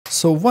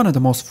So one of the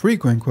most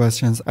frequent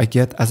questions I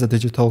get as a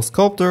digital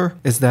sculptor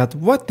is that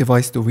what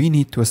device do we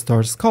need to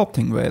start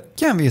sculpting with?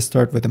 Can we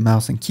start with a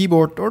mouse and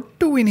keyboard, or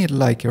do we need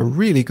like a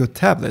really good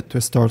tablet to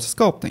start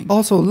sculpting?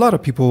 Also, a lot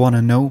of people want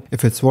to know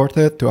if it's worth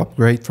it to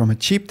upgrade from a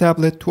cheap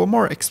tablet to a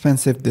more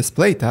expensive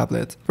display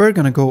tablet. We're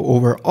gonna go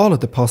over all of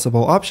the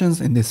possible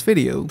options in this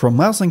video, from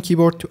mouse and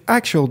keyboard to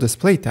actual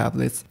display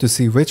tablets, to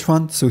see which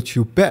one suits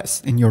you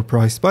best in your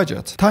price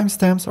budget.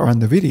 Timestamps are in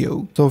the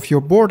video, so if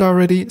you're bored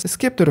already,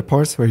 skip to the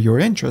parts where you're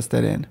interested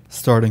in.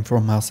 Starting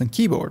from mouse and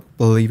keyboard.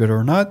 Believe it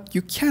or not,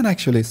 you can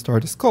actually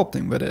start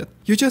sculpting with it.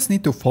 You just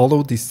need to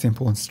follow these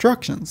simple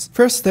instructions.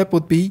 First step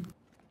would be,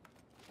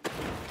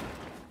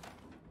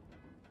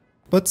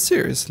 but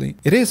seriously,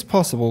 it is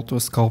possible to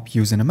sculpt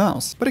using a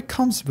mouse, but it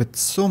comes with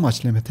so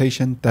much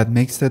limitation that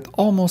makes it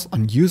almost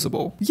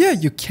unusable. Yeah,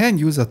 you can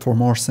use it for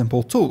more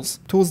simple tools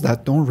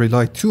that don't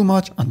rely too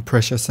much on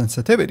pressure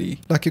sensitivity,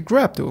 like a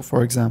grab tool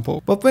for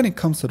example, but when it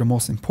comes to the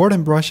most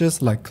important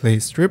brushes like clay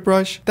strip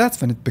brush, that's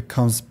when it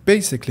becomes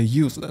basically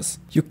useless.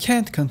 You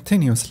can't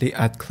continuously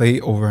add clay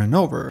over and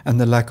over,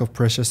 and the lack of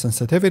pressure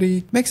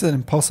sensitivity makes it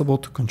impossible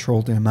to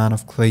control the amount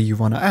of clay you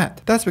want to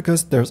add. That's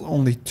because there's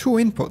only two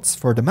inputs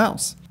for the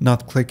mouse.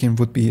 Not clicking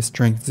would be a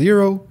strength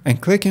 0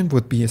 and clicking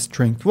would be a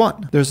strength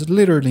 1. There's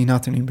literally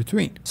nothing in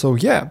between. So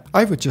yeah,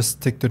 I would just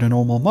stick to the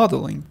normal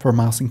modeling for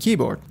mouse and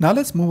keyboard. Now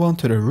let's move on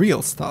to the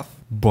real stuff.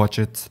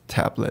 Budget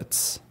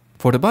tablets.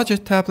 For the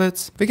budget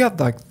tablets, we got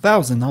like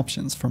 1,000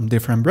 options from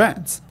different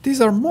brands.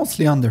 These are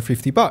mostly under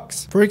 50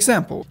 bucks. For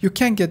example, you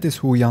can get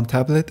this Huion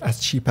tablet as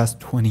cheap as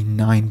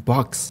 29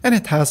 bucks, and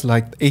it has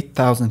like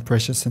 8,000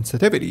 pressure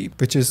sensitivity,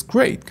 which is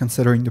great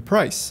considering the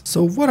price.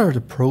 So what are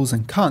the pros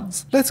and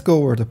cons? Let's go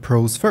over the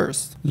pros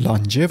first.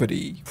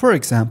 Longevity. For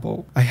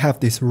example, I have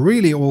this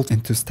really old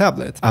Intus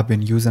tablet. I've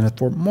been using it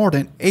for more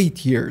than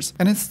 8 years,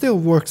 and it still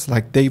works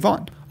like day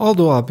one.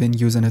 Although I've been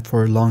using it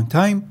for a long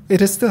time,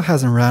 it still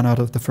hasn't ran out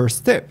of the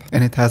first tip,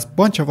 and it has a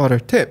bunch of other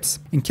tips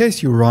in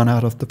case you run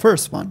out of the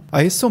first one.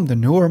 I assume the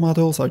newer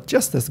models are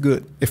just as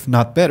good, if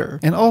not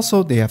better, and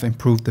also they have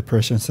improved the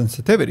pressure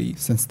sensitivity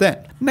since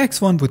then.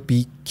 Next one would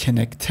be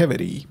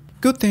connectivity.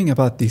 Good thing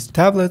about these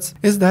tablets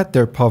is that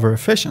they're power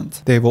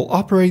efficient. They will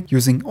operate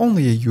using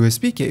only a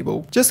USB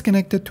cable. Just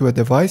connect it to a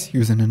device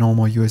using a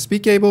normal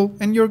USB cable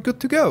and you're good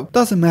to go.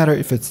 Doesn't matter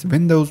if it's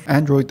Windows,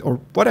 Android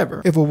or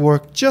whatever. It will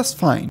work just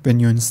fine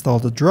when you install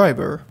the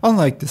driver.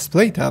 Unlike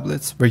display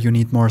tablets where you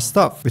need more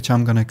stuff, which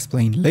I'm gonna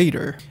explain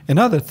later.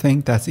 Another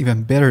thing that's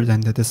even better than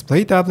the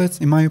display tablets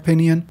in my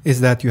opinion is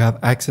that you have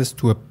access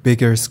to a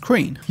bigger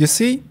screen. You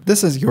see,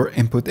 this is your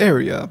input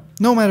area.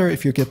 No matter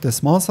if you get the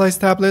small size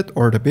tablet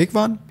or the big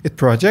one, it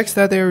projects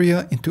that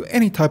area into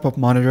any type of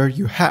monitor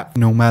you have,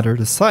 no matter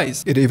the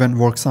size. It even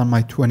works on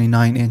my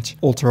 29-inch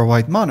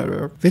ultra-wide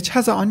monitor, which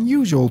has an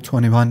unusual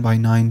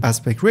 21:9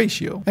 aspect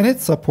ratio, and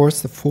it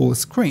supports the full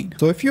screen.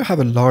 So if you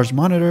have a large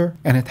monitor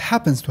and it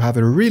happens to have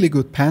a really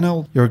good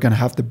panel, you're gonna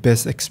have the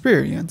best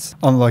experience.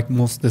 Unlike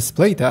most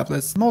display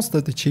tablets, most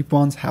of the cheap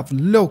ones have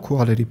low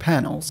quality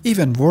panels,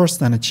 even worse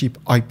than a cheap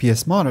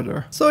IPS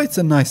monitor. So it's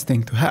a nice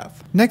thing to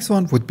have. Next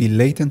one would be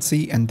latency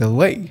and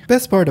delay.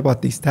 Best part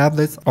about these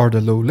tablets are the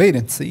low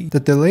latency. The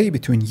delay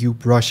between you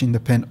brushing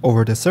the pen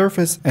over the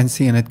surface and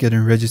seeing it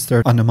getting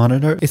registered on the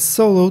monitor is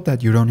so low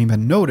that you don't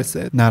even notice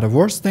it. Now the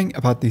worst thing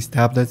about these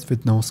tablets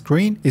with no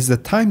screen is the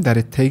time that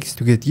it takes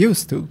to get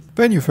used to.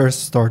 When you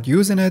first start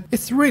using it,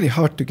 it's really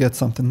hard to get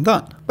something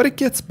done, but it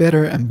gets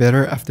better and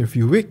better after a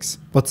few weeks.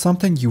 But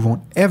something you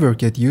won't ever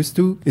get used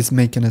to is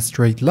making a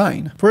straight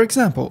line. For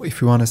example,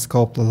 if you want to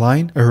sculpt a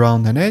line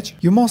around an edge,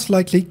 you most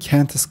likely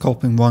can't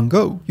sculpt in one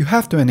go. You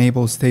have to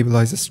enable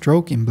stabilize a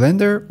stroke in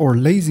Blender or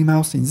lazy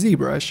mouse in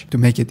ZBrush to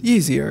make it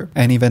easier,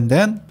 and even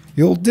then,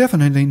 you'll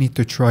definitely need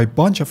to try a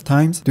bunch of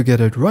times to get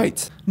it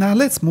right. Now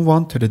let's move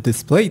on to the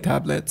display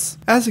tablets.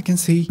 As you can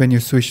see, when you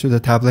switch to the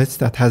tablets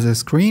that has a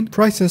screen,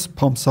 prices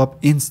pumps up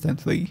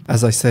instantly.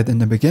 As I said in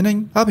the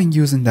beginning, I've been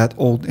using that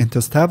old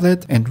Intus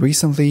tablet and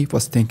recently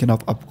was thinking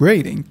of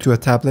upgrading to a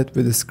tablet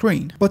with a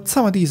screen. But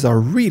some of these are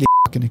really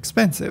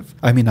expensive.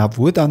 I mean, I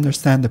would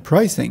understand the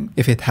pricing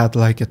if it had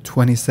like a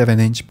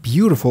 27-inch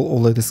beautiful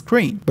OLED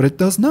screen, but it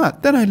does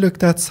not. Then I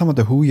looked at some of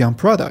the Huion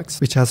products,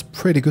 which has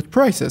pretty good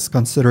prices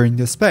considering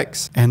the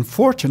specs. And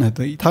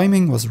fortunately,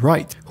 timing was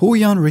right.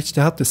 Huion reached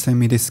out to send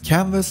me this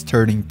Canvas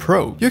 13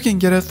 Pro. You can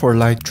get it for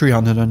like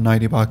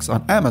 390 bucks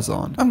on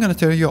Amazon. I'm gonna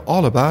tell you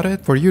all about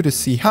it for you to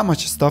see how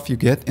much stuff you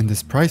get in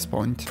this price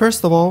point.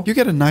 First of all, you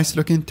get a nice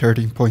looking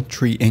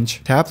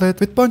 13.3-inch tablet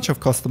with bunch of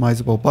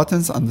customizable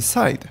buttons on the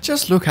side.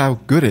 Just look how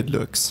good it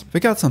looks. We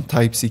got some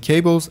Type-C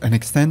cables and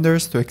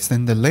extenders to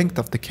extend the length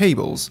of the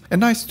cables. A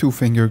nice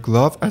 2-finger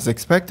glove as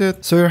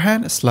expected, so your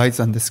hand slides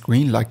on the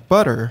screen like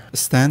butter. A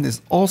stand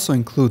is also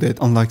included,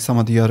 unlike some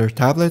of the other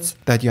tablets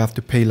that you have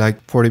to pay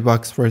like 40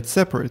 bucks for it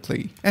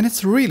separately. And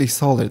it's really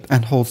solid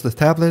and holds the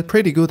tablet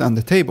pretty good on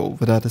the table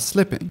without it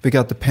slipping. We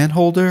got the pen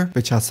holder,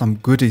 which has some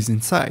goodies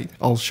inside.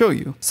 I'll show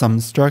you. Some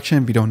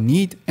instruction we don't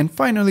need, and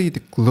finally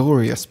the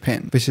glorious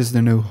pen, which is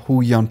the new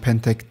Huion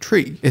Pentec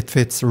 3. It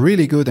fits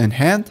really good in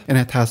hand and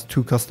it has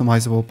 2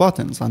 customizable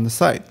buttons on the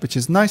side, which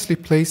is nicely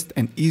placed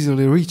and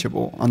easily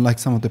reachable, unlike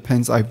some of the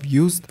pens I've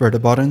used where the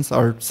buttons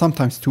are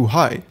sometimes too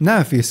high.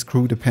 Now if we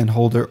screw the pen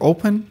holder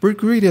open, we're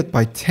greeted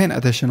by 10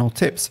 additional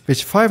tips,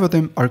 which 5 of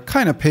them are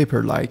kinda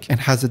paper-like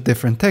and has a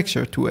different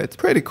texture to it.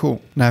 Pretty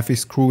cool. Now if we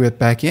screw it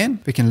back in,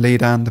 we can lay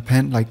down the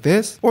pen like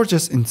this, or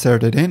just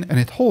insert it in and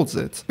it holds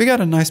it. We got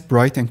a nice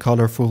bright and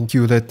colorful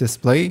QLED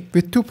display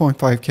with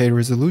 2.5K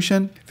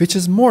resolution, which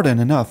is more than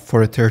enough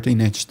for a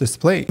 13-inch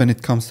display. When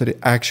it comes to the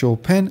actual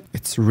pen,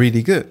 it's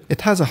really good.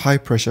 It has a high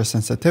pressure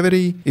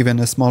sensitivity, even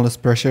the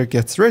smallest pressure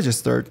gets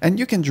registered, and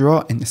you can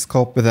draw and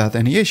sculpt without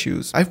any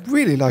issues. I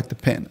really like the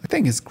pen. I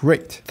think it's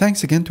great.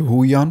 Thanks again to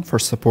Huion for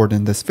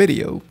supporting this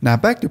video. Now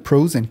back to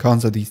pros and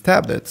cons of these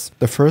tablets.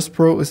 The first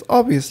pro is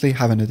obviously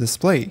having a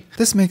display.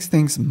 This makes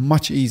things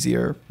much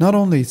easier. Not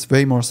only it's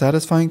way more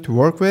satisfying to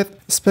work with,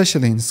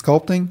 especially in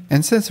sculpting,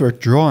 and since we're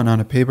drawing on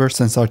a paper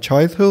since our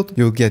childhood,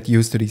 you'll get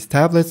used to these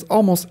tablets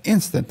almost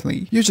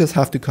instantly. You just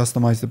have to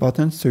customize the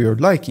buttons to your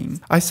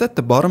liking. I set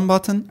the bottom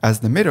button as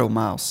the middle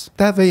mouse.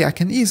 That way I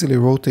can easily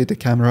rotate the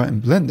camera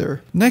in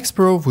Blender. Next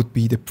pro would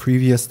be the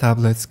previous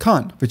tablet's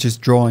con, which is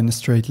drawing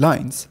straight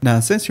lines. Now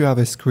since you have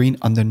a screen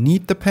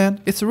underneath the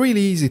pen, it's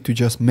really easy to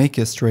just make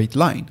a straight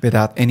line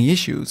without any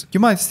issues. You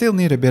might still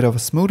need a bit of a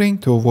smoothing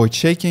to avoid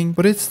shaking,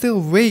 but it's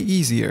still way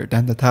easier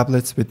than the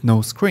tablets with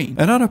no screen.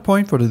 Another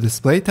point for the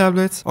display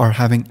tablets are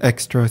having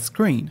extra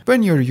screen.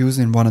 When you're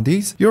using one of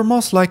these, you're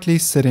most likely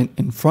sitting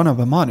in front of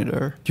a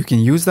monitor. You can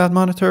use that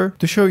monitor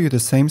to show you the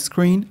same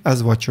screen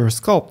as what you're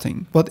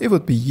sculpting, but it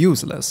would be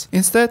useless.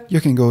 Instead, you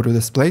can go to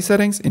display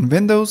settings in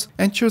Windows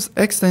and choose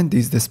extend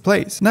these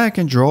displays. Now you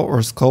can draw or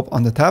sculpt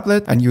on the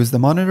tablet and use the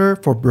monitor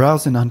for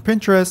browsing on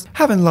Pinterest,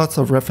 having lots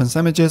of reference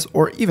images,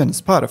 or even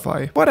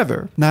Spotify,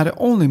 whatever. Now the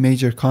only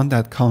major con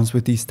that comes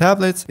with these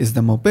tablets is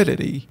the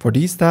mobility. For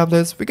these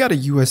tablets, we got a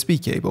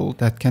USB cable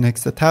that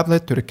connects the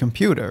tablet to the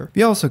computer.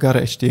 We also got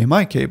a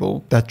HDMI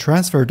cable that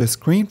transfers the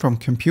screen from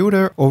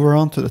computer over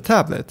onto the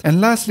tablet. And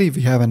lastly,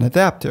 we have an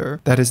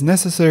adapter that is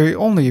necessary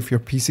only if your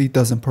PC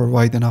doesn't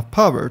provide enough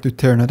power to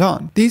turn it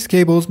on. These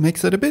cables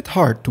makes it a bit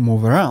hard to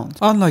move around,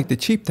 unlike the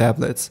cheap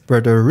tablets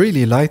where they're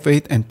really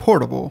lightweight and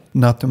portable.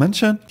 Not to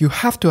mention, you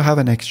have to have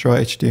an extra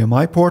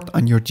HDMI port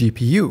on your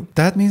GPU.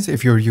 That means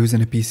if you're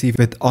using a PC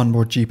with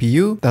onboard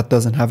GPU that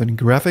doesn't have any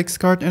graphics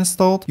card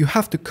installed, you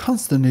have to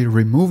constantly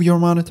remove your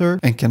monitor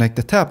and connect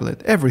the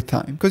tablet every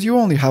time because you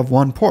only have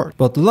one port.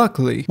 But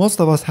luckily, most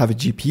of us have a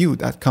GPU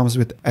that comes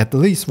with at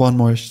least one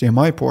more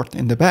HDMI port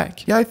in the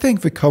back. Yeah, I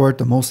think we covered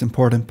the most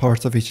important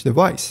parts of each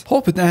device.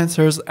 Hope it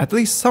answers at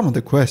least some of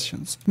the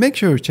questions. Make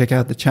sure to check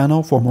out the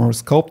channel for more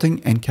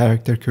sculpting and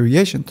character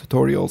creation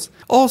tutorials.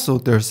 Also,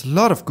 there's a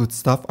lot of good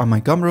stuff on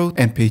my Gumroad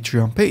and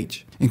Patreon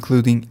page,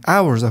 including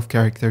hours of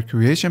character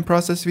creation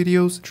process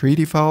videos,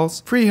 3D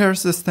files, free hair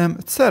system,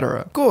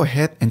 etc. Go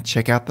ahead and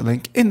check out the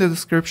link in the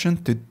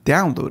description to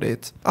download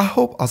it. I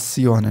hope I'll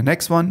see you on the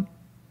next one.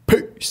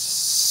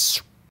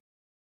 Peace!